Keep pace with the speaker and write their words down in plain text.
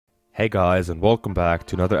Hey guys, and welcome back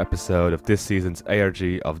to another episode of this season's ARG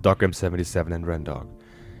of Docm77 and Rendog.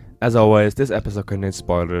 As always, this episode contains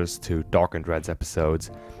spoilers to Doc and Red's episodes,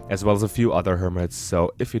 as well as a few other hermits,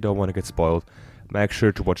 so if you don't want to get spoiled, make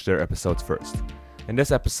sure to watch their episodes first. In this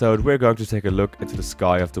episode, we're going to take a look into the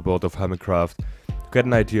sky of the world of Hermitcraft to get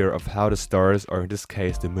an idea of how the stars, or in this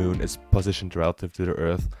case the moon, is positioned relative to the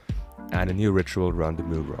Earth, and a new ritual around the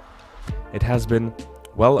moon rock. It has been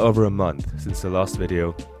well over a month since the last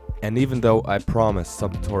video, and even though I promised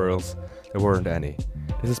some tutorials, there weren't any.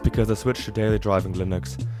 This is because I switched to daily driving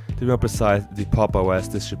Linux, to be more precise the Pop! OS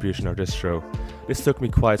distribution or distro. This took me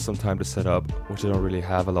quite some time to set up, which I don't really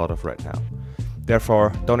have a lot of right now.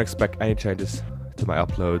 Therefore, don't expect any changes to my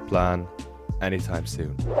upload plan anytime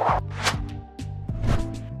soon.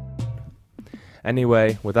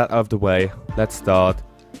 Anyway, with that out of the way, let's start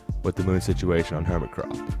with the moon situation on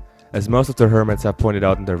Hermitcraft. As most of the hermits have pointed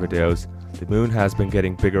out in their videos, the moon has been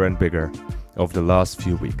getting bigger and bigger over the last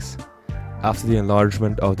few weeks. After the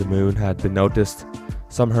enlargement of the moon had been noticed,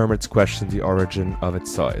 some hermits questioned the origin of its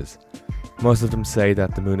size. Most of them say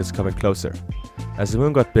that the moon is coming closer. As the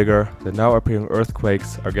moon got bigger, the now appearing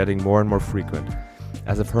earthquakes are getting more and more frequent,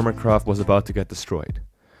 as if Hermitcraft was about to get destroyed.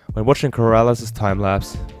 When watching Corrales'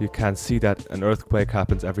 time-lapse, you can see that an earthquake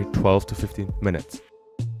happens every 12 to 15 minutes.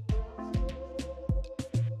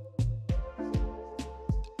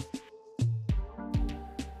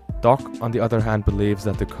 Doc, on the other hand, believes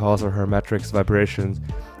that the cause of HERMATRIX vibrations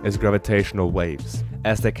is gravitational waves,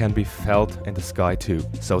 as they can be felt in the sky too,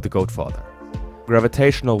 so the Goatfather.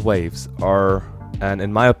 Gravitational waves are an,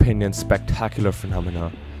 in my opinion, spectacular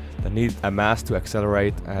phenomena that need a mass to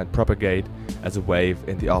accelerate and propagate as a wave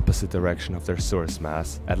in the opposite direction of their source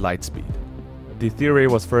mass at light speed. The theory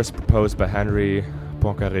was first proposed by Henri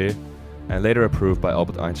Poincaré and later approved by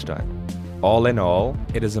Albert Einstein. All in all,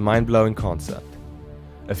 it is a mind-blowing concept.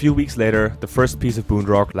 A few weeks later, the first piece of moon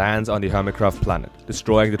rock lands on the Hermitcraft planet,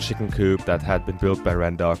 destroying the chicken coop that had been built by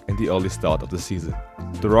Rendog in the early start of the season.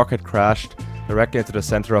 The rock had crashed directly into the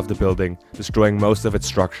center of the building, destroying most of its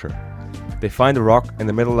structure. They find the rock in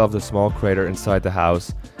the middle of the small crater inside the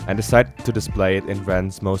house and decide to display it in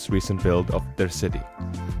Ren's most recent build of their city.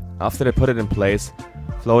 After they put it in place,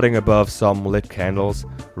 floating above some lit candles,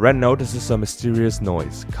 Ren notices some mysterious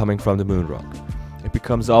noise coming from the moon rock. It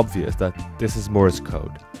becomes obvious that this is Morse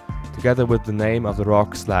code. Together with the name of the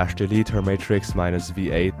rock / delete HERMATRIX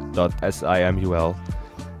 -v8.simul,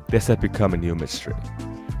 this had become a new mystery.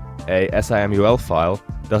 A simul file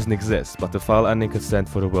doesn't exist, but the file ending consent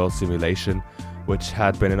for the world simulation, which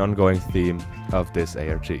had been an ongoing theme of this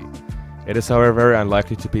ARG. It is however very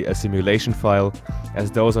unlikely to be a simulation file,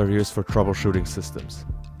 as those are used for troubleshooting systems.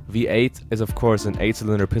 V8 is of course an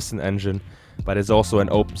 8-cylinder piston engine, but is also an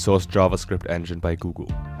open source JavaScript engine by Google.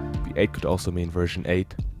 V8 could also mean version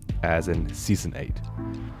 8, as in season 8.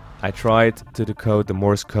 I tried to decode the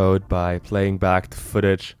Morse code by playing back the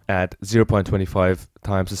footage at 0.25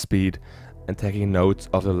 times the speed and taking notes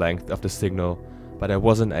of the length of the signal, but I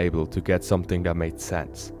wasn't able to get something that made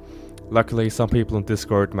sense. Luckily, some people on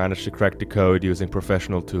Discord managed to crack the code using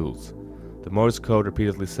professional tools. The Morse code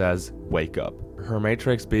repeatedly says, "Wake up."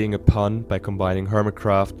 HERMATRIX being a pun by combining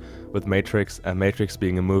Hermitcraft with Matrix and Matrix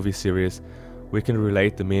being a movie series, we can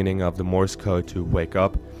relate the meaning of the Morse code to "Wake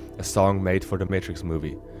Up," a song made for the Matrix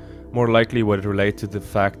movie. More likely would it relate to the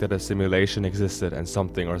fact that a simulation existed and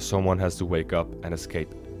something or someone has to wake up and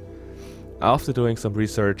escape it. After doing some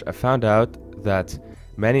research, I found out that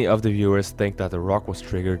many of the viewers think that the rock was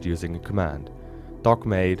triggered using a command. Doc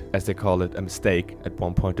made, as they call it, a mistake at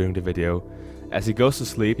one point during the video. As he goes to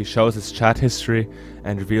sleep, he shows his chat history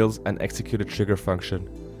and reveals an executed trigger function.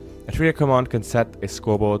 A trigger command can set a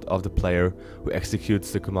scoreboard of the player who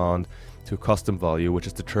executes the command to a custom value, which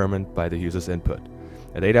is determined by the user's input.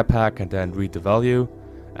 A data pack can then read the value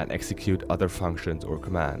and execute other functions or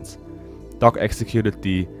commands. Doc executed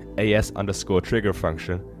the AS_trigger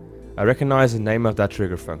function. I recognize the name of that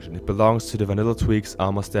trigger function. It belongs to the Vanilla Tweaks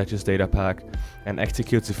ALMA-STATUS data pack and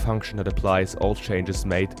executes a function that applies all changes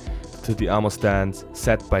made to the ALMA stands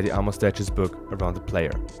set by the ALMA-STATUS book around the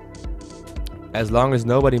player. As long as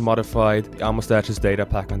nobody modified the ALMA-STATUS data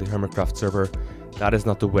pack on the Hermitcraft server, that is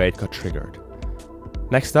not the way it got triggered.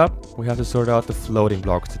 Next up, we have to sort out the floating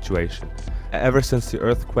block situation. Ever since the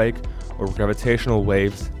earthquake or gravitational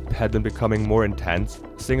waves had been becoming more intense,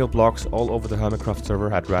 single blocks all over the Hermitcraft server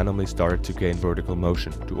had randomly started to gain vertical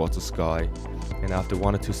motion towards the sky, and after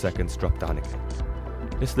 1 or 2 seconds drop down again.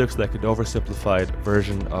 This looks like an oversimplified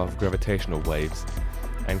version of gravitational waves,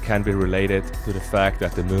 and can be related to the fact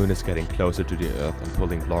that the moon is getting closer to the Earth and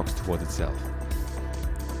pulling blocks towards itself.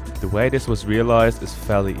 The way this was realized is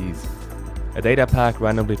fairly easy. A data pack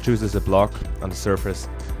randomly chooses a block on the surface,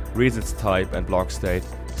 reads its type and block state,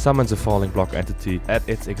 summons a falling block entity at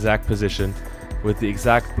its exact position with the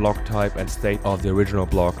exact block type and state of the original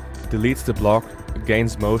block, deletes the block,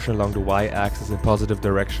 gains motion along the y-axis in positive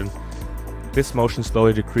direction. This motion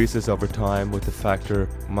slowly decreases over time with the factor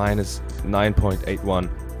minus 9.81,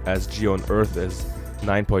 as g on Earth is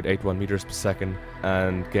 9.81 meters per second,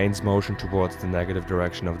 and gains motion towards the negative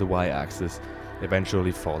direction of the y-axis,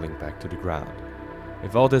 eventually falling back to the ground.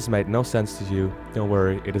 If all this made no sense to you, don't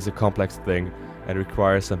worry, it is a complex thing and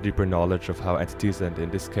requires some deeper knowledge of how entities, and in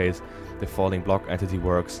this case the falling block entity,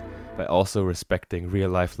 works, by also respecting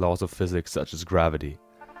real-life laws of physics such as gravity.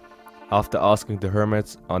 After asking the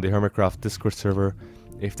hermits on the Hermitcraft Discord server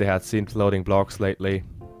if they had seen floating blocks lately,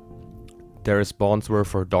 their response were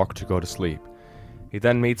for Doc to go to sleep. He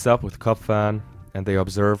then meets up with Cupfan and they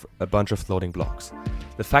observe a bunch of floating blocks.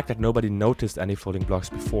 The fact that nobody noticed any floating blocks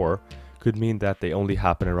before could mean that they only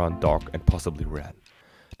happen around Doc and possibly Ren.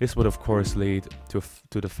 This would of course lead to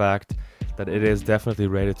the fact that it is definitely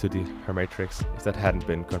related to the HERMATRIX if that hadn't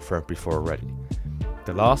been confirmed before already.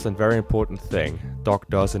 The last and very important thing Doc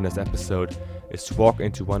does in this episode is to walk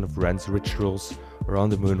into one of Ren's rituals around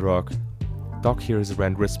the moon rock. Doc hears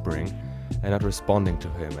Ren whispering and not responding to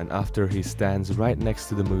him, and after he stands right next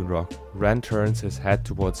to the moon rock, Ren turns his head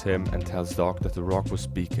towards him and tells Doc that the rock was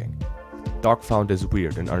speaking. Doc found this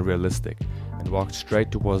weird and unrealistic and walked straight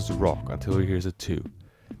towards the rock until he hears it too.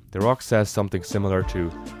 The rock says something similar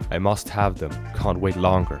to, "I must have them, can't wait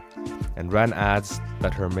longer," and Ren adds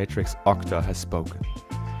that HERMATRIX OCTA has spoken.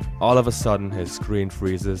 All of a sudden his screen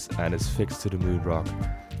freezes and is fixed to the moon rock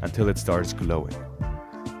until it starts glowing.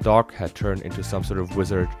 Doc had turned into some sort of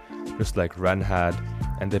wizard just like Ren had,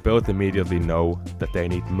 and they both immediately know that they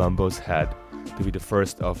need Mumbo's head to be the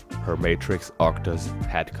first of HERMATRIX OCTA's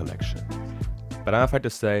head collection. But I'm afraid to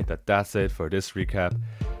say that that's it for this recap.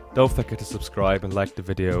 Don't forget to subscribe and like the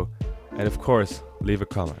video, and of course leave a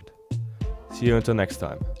comment. See you until next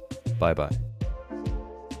time. Bye bye.